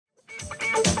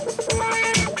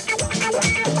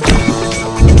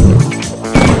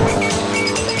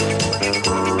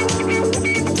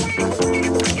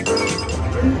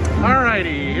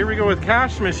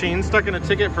cash machine, stuck in a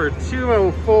ticket for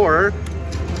 $204.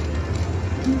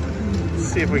 Let's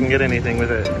see if we can get anything with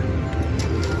it.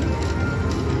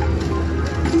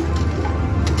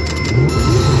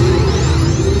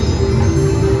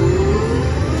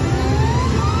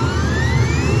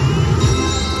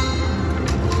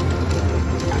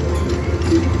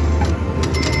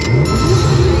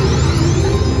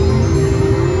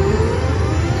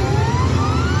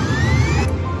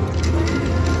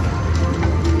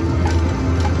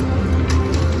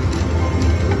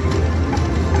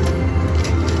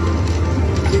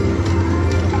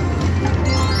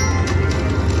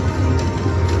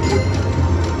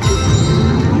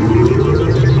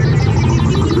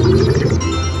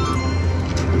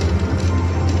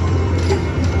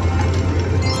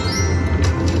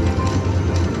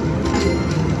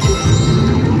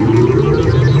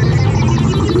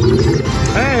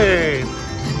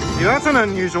 That's an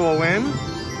unusual win.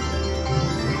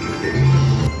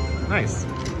 Nice.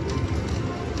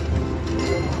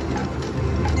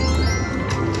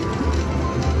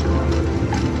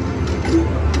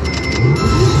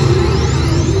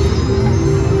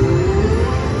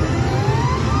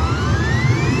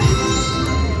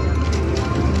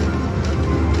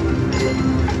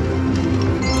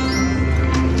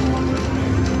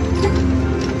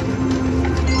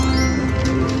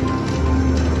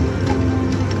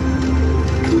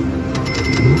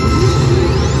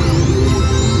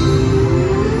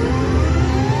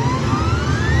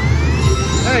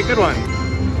 Good one.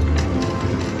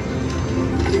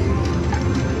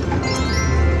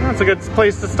 That's a good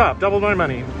place to stop. Doubled my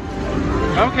money.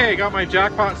 Okay, got my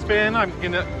jackpot spin. I'm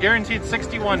guaranteed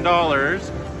 $61.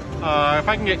 If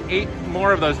I can get 8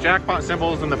 more of those jackpot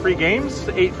symbols in the free games,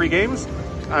 8 free games,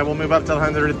 I will move up to the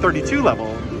 132 level.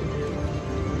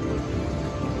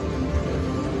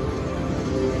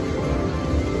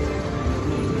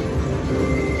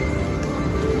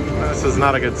 This is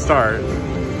not a good start.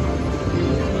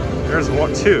 There's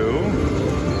 1,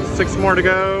 2, 6 more to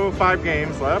go, 5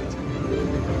 games left.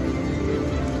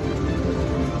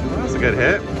 That's a good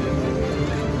hit.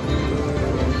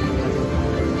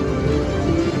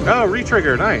 Oh,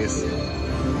 re-trigger, nice.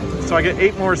 So I get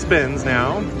 8 more spins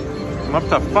now. I'm up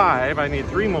to 5, I need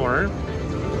 3 more.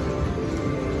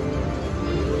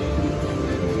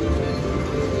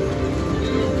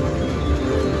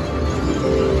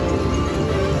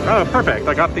 Oh, perfect,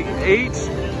 I got the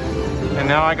 8. And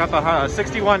now I got the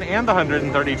 61 and the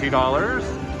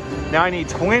 $132. Now I need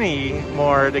 20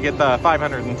 more to get the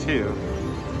 502.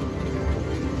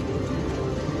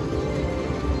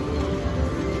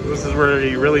 This is where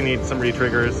you really need some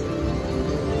re-triggers.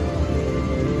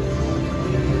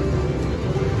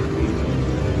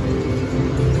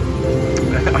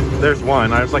 There's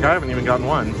one. I was like, I haven't even gotten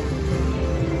one.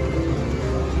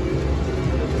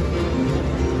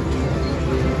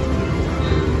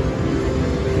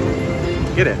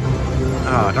 Get it.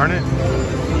 Oh, darn it.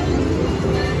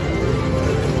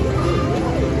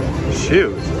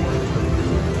 Shoot.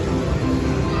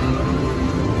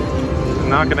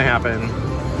 Not gonna happen.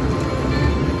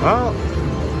 Well,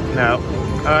 no.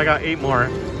 I got 8 more.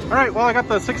 All right, well, I got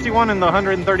the 61 and the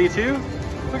 132.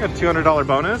 I got a $200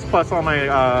 bonus, plus all my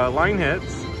line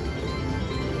hits.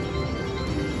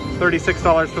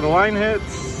 $36 for the line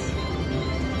hits.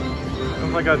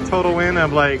 That's like a total win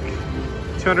of like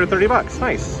 230 bucks,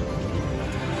 nice.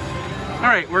 All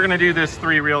right, we're gonna do this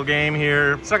 3 reel game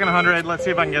here. Second 100, let's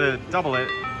see if I can get a double it.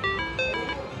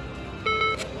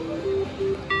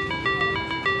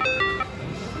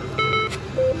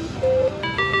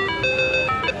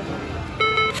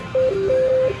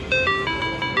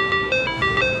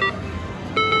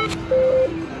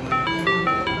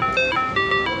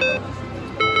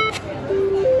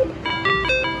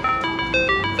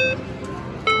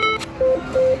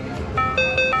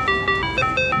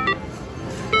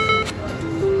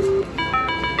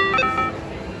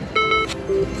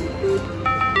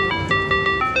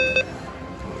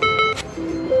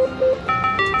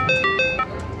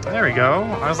 There we go.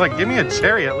 I was like, give me a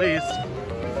cherry at least.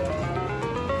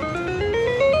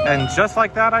 And just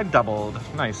like that, I doubled.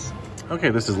 Nice. Okay,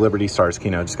 this is Liberty Stars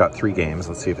Keno. Just got 3 games.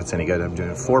 Let's see if it's any good. I'm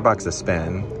doing $4 a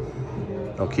spin.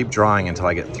 I'll keep drawing until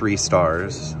I get 3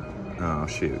 stars. Oh,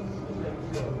 shoot.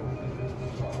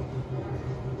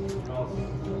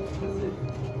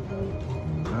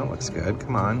 That looks good.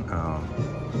 Come on. Oh.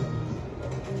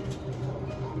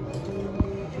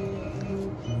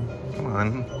 Come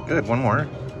on. Good. One more.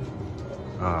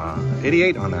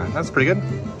 88 on that. That's pretty good.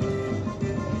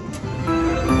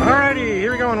 Alrighty,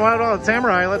 here we go in Wild Wild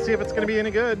Samurai. Let's see if it's going to be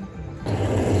any good.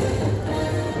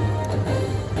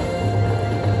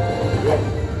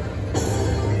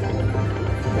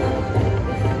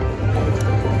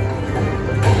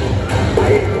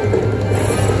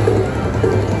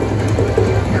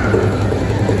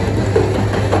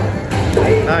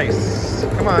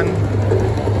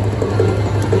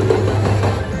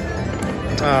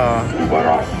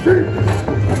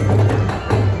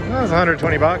 was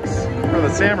 120 bucks for the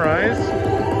Samurais.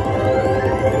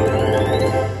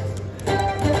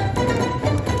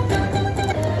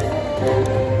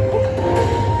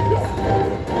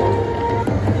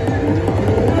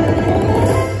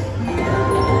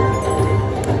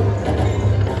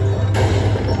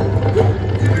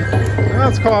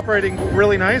 That's cooperating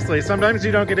really nicely. Sometimes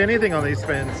you don't get anything on these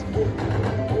spins.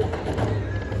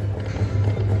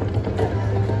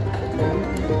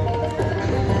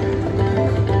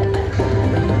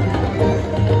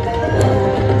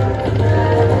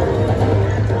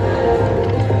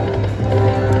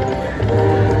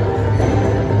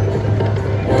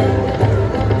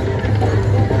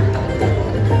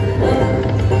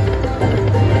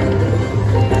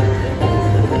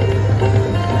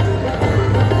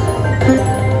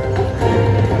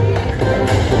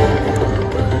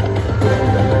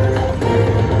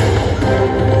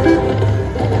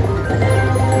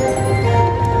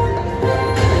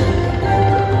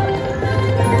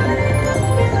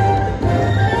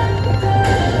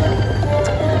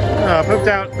 Pooped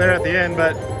out there at the end,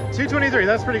 but 223,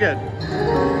 that's pretty good.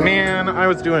 Man, I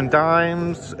was doing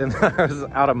dimes and I was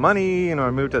out of money. You know,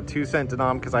 I moved to 2-cent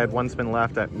denom because I had 1 spin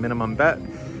left at minimum bet,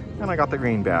 and I got the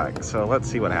green bag. So let's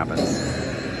see what happens.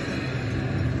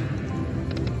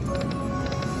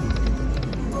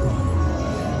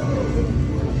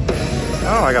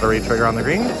 Oh, I got a re-trigger on the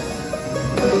green.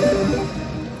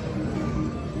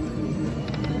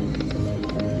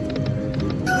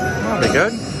 That'll be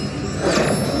good.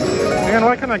 Man,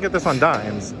 why can't I get this on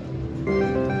dimes?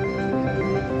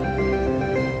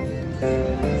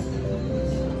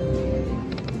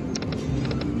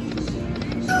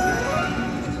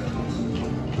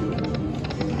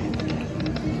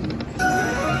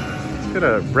 Let's get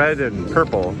a red and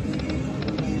purple.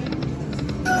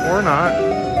 Or not.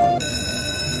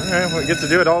 Okay, we get to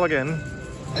do it all again.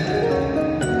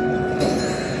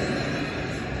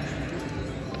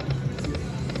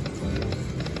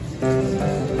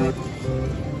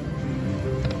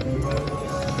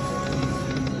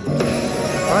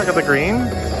 I got the green.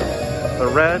 The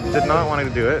red did not want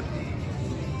to do it.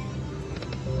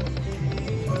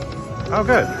 Oh,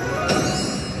 good.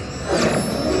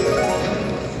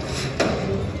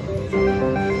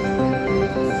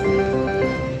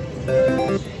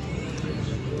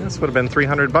 This would have been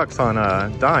 300 bucks on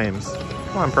dimes.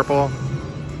 Come on, purple. All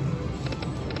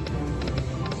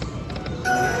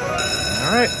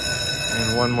right,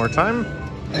 and one more time.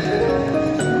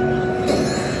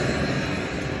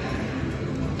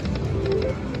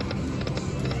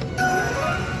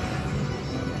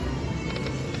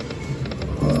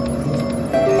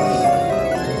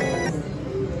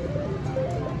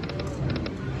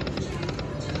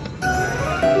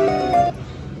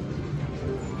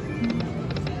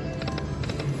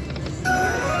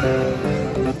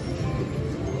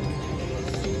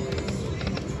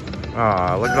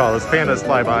 Ah, look at all those pandas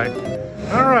fly by.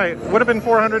 All right, would have been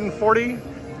 440.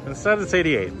 Instead, it's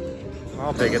 88.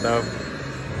 I'll take it though.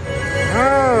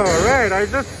 All right,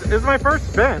 this is my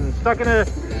first spin. Stuck in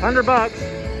 $100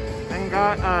 and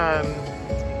got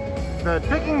the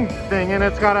picking thing, and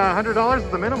it's got $100 as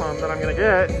the minimum that I'm gonna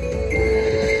get.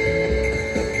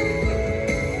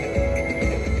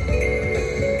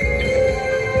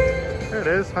 There it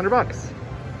is, $100.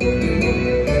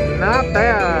 Not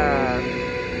bad.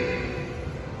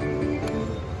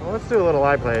 Well, let's do a little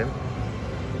live play.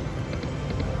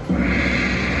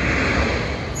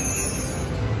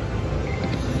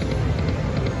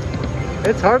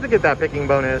 It's hard to get that picking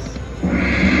bonus.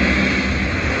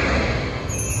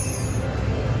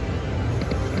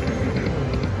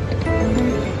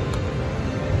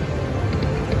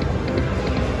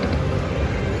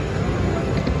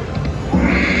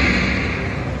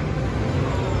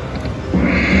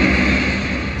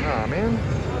 Oh man.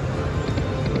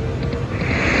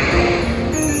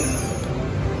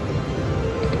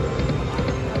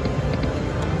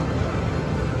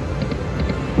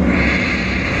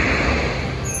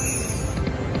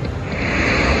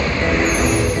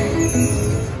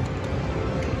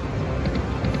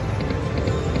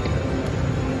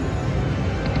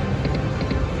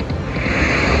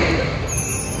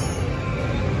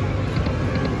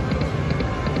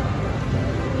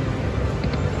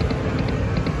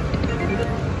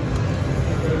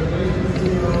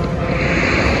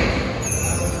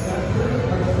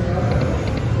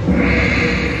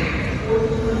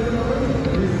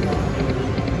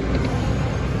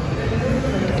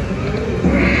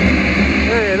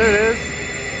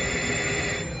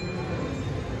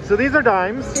 So these are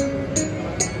dimes.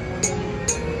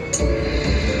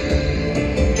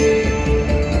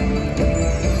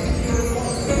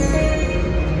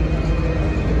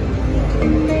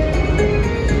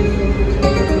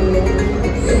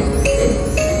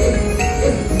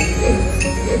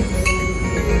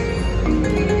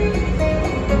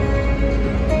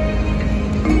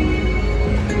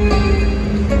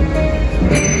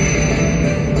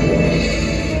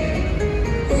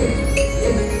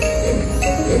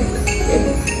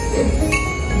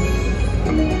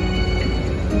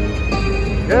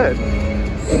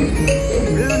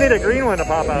 one to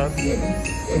pop up.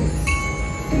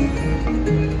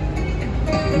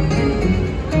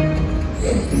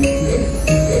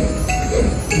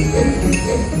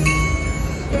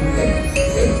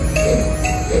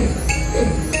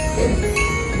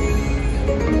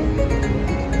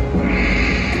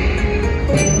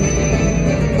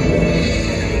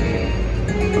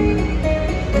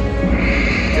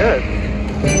 Good.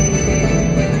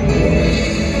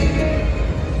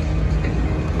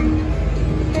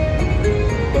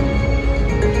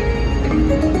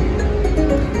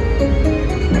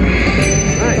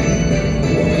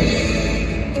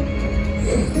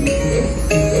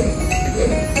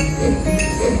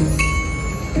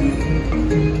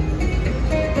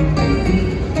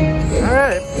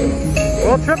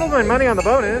 Well, tripled my money on the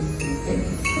bonus.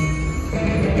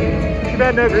 Too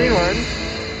bad no green ones.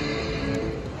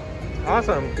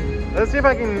 Awesome. Let's see if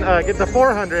I can get to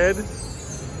 400.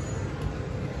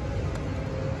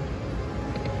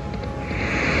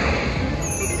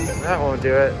 That won't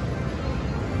do it.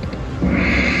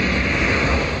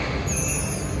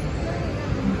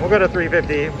 We'll go to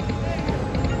 350.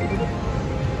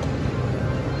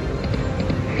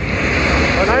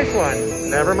 Oh, nice one.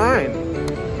 Never mind.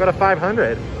 Go to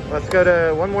 500. Let's go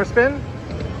to one more spin.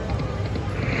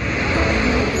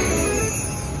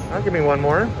 I'll give me one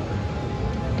more.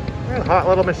 Hot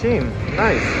little machine.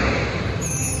 Nice.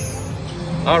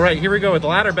 All right, here we go with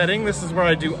ladder betting. This is where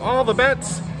I do all the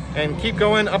bets and keep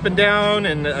going up and down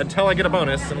and until I get a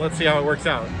bonus, and let's see how it works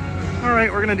out. All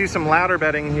right, we're gonna do some ladder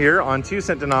betting here on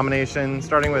 2-cent denomination,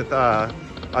 starting with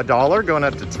 $1, going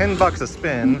up to 10 bucks a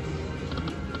spin.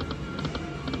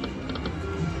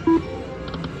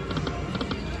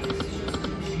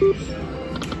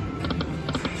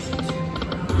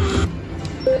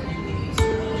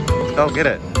 Oh, get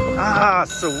it. Ah,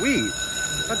 sweet.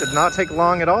 That did not take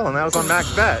long at all, and that was on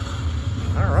max bet.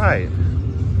 All right.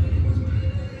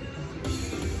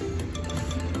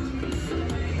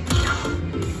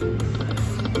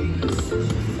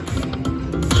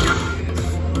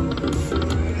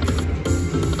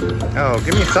 Oh,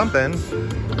 give me something.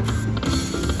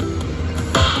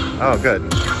 Oh, good.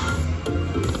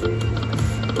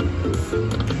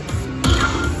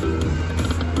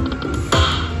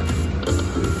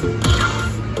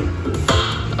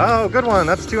 Oh, good one.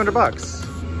 That's 200 bucks.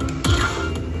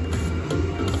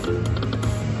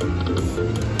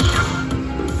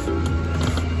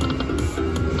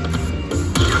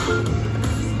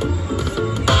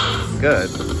 Good.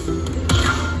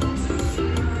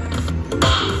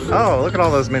 Oh, look at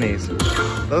all those minis.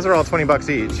 Those are all 20 bucks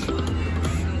each.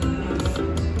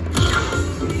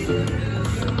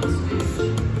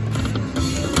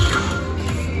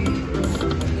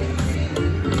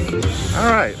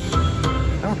 All right.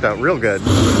 That worked out real good.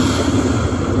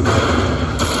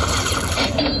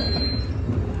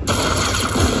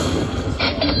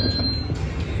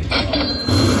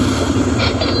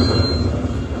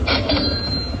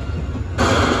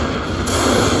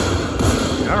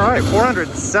 All right,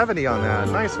 470 on that.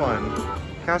 Nice one.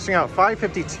 Cashing out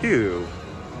 552.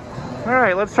 All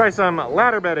right, let's try some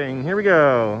ladder betting. Here we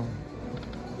go.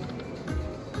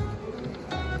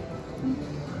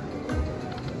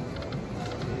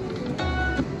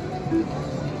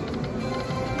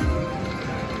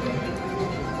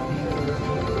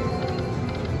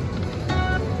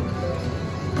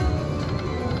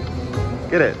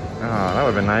 Get it. Oh, that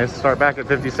would have been nice. Start back at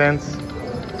 50 cents.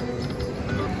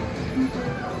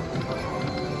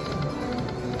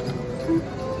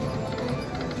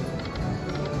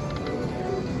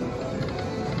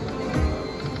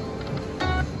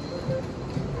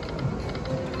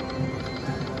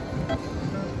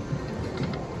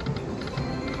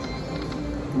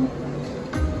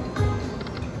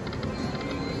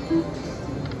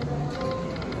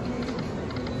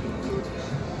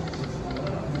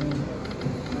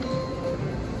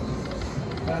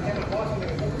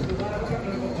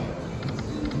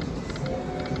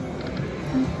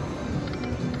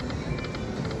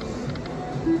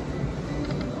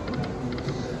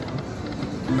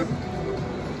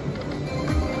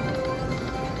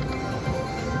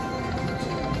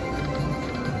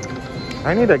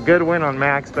 I need a good win on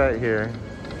max bet here.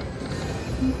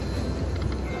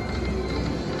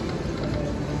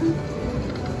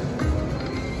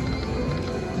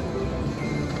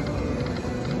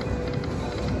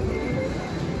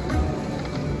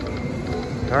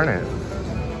 Darn it.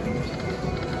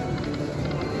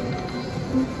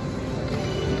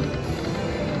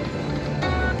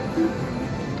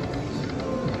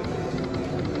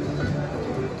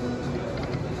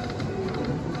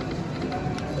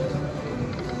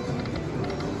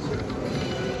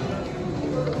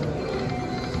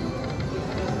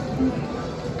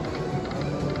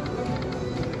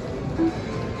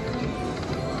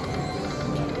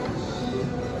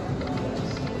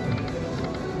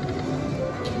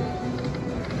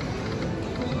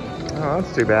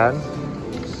 That's too bad.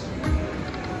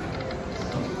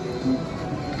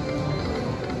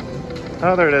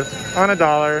 Oh, there it is. On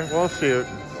 $1. We'll shoot.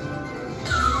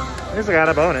 At least I got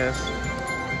a bonus.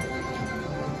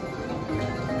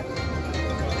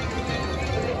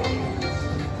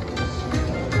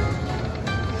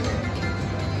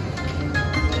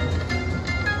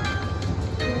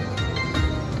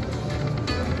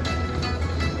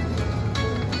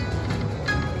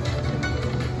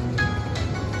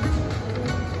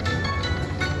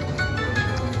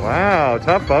 Wow,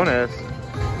 tough bonus.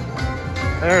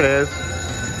 There it is.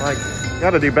 Like,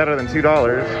 gotta do better than $2.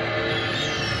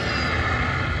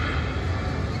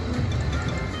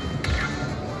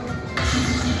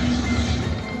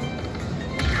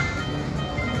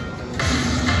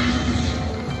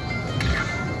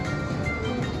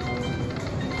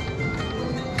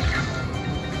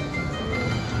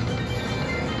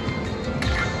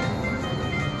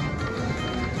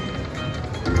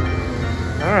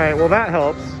 All right, well that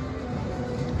helps.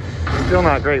 Still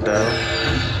not great though.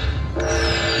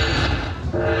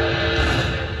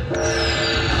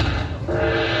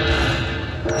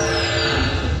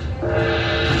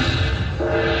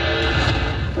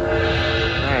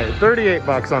 Alright, 38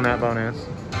 bucks on that bonus.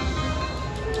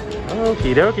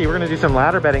 Okie dokie, we're gonna do some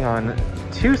ladder betting on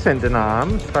 2-cent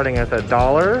denom, starting at $1.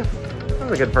 That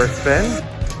was a good first spin.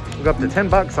 We'll go up to 10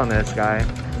 bucks on this guy. See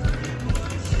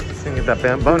if we can get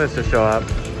that bonus to show up.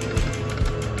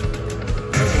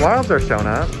 Those wilds are showing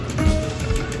up.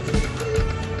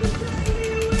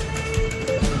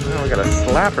 Oh, we got a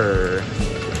slapper.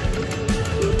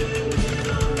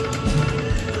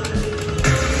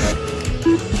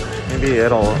 Maybe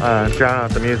it'll drown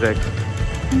out the music.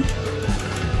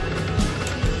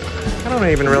 I don't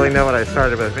even really know what I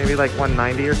started with. Maybe like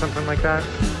 190 or something like that.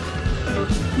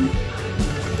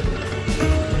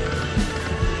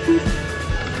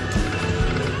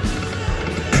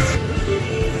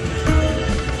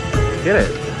 Get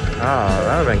it. Oh,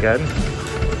 that would have been good.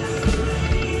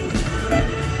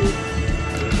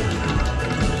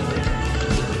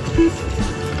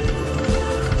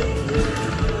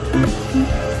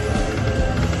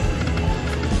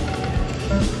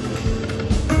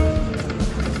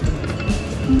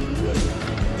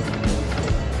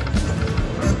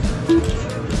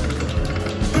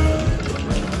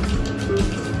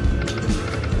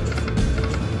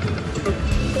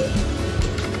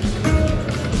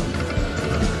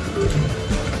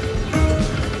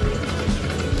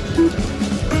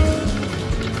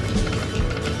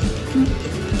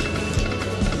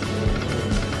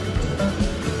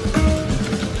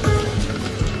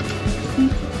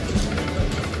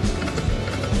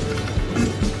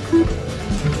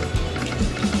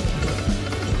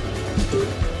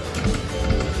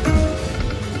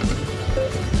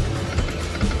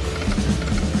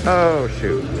 Oh,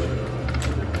 shoot.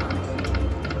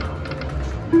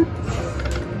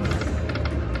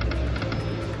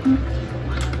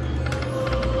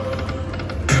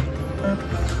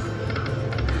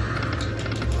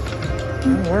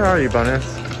 Where are you, bonus?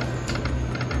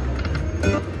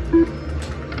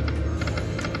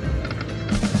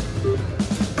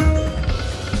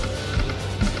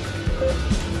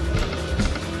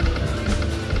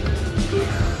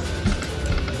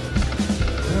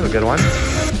 That was a good one.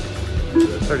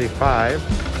 35.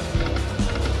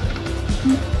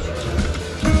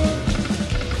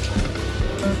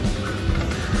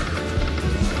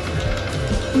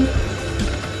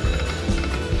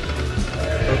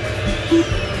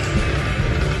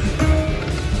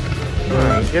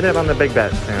 Get it on the big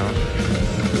bets now.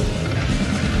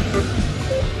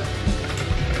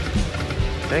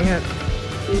 Dang it.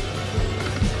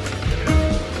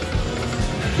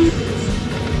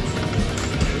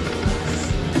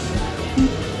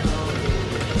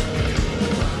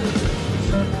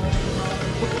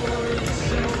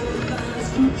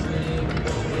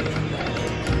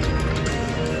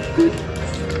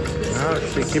 Oh,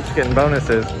 she keeps getting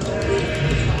bonuses.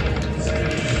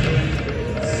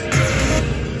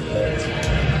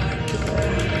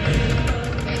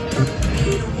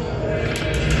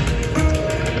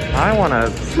 I want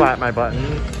to slap my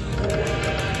button.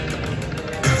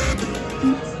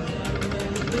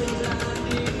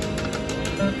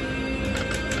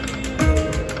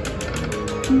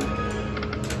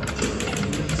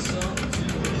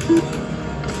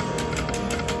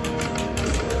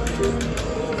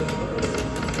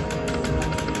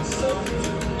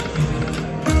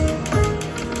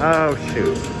 Oh,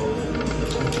 shoot.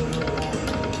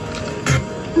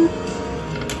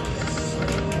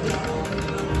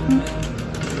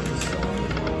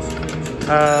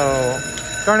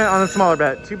 Oh, darn it, on a smaller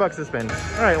bet. $2 a spin. All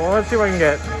right, well, let's see what I can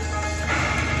get.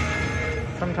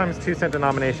 Sometimes 2-cent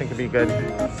denomination can be good.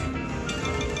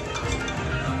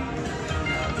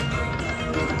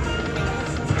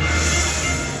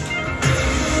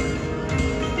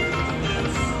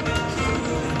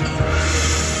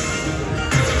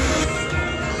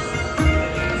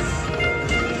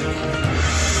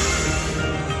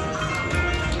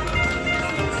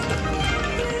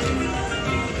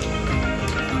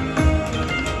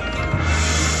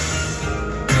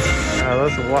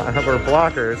 Those were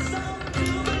blockers.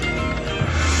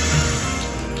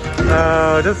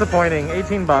 Oh, disappointing.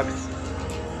 18 bucks.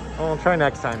 I'll try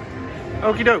next time.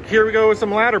 Okie doke, here we go with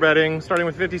some ladder betting, starting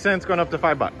with 50 cents, going up to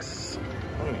 5 bucks.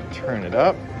 Let me turn it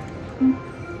up.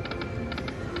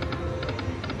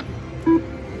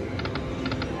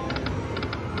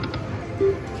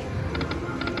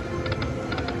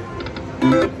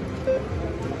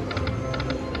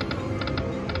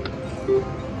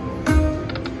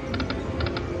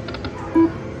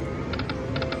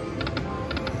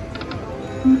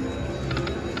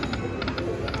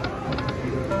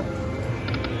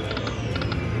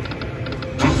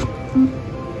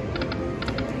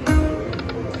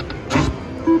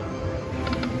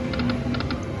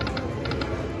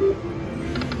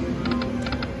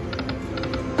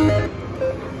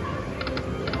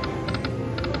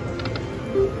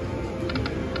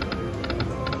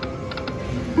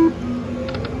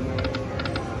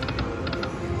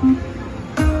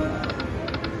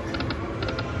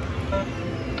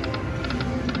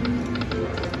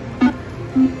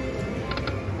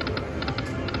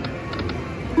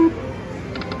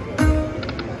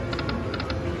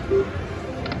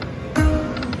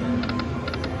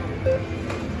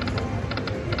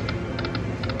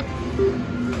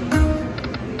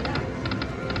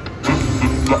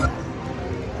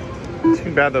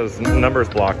 Too bad those numbers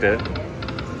blocked it.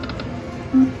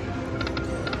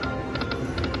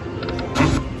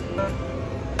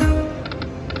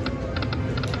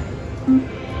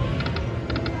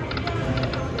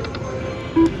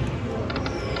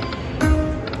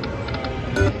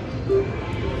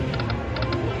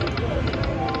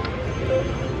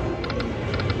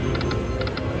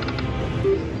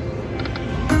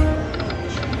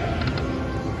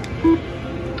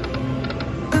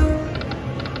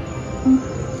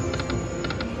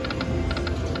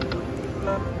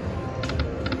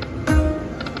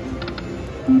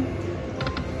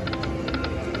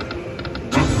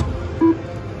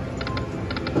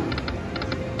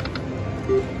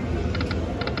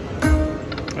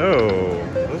 Oh,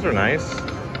 those are nice.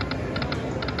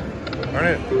 Aren't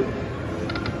it?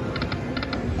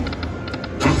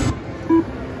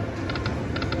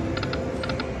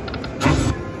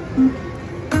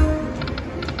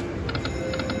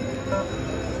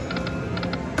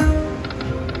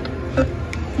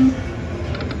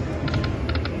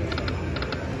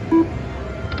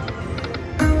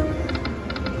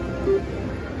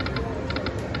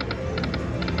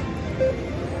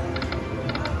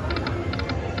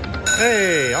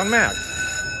 Hey, on max.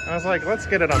 I was like, let's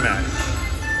get it on max.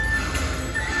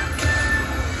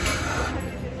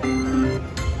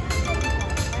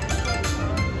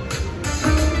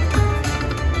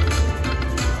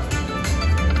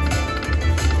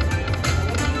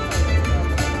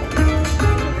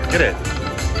 Get it.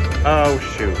 Oh,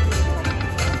 shoot.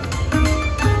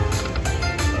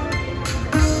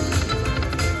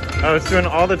 I was doing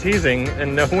all the teasing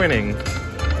and no winning.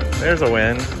 There's a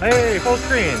win. Hey, full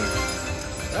screen.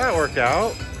 That worked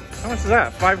out. How much is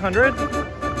that? 500? I think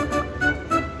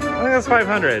that's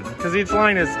 500 because each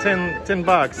line is 10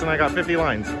 bucks and I got 50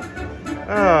 lines.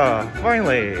 Oh,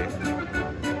 finally. I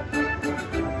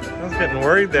was getting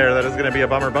worried there that it was going to be a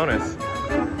bummer bonus.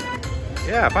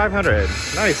 Yeah, 500.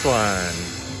 Nice one.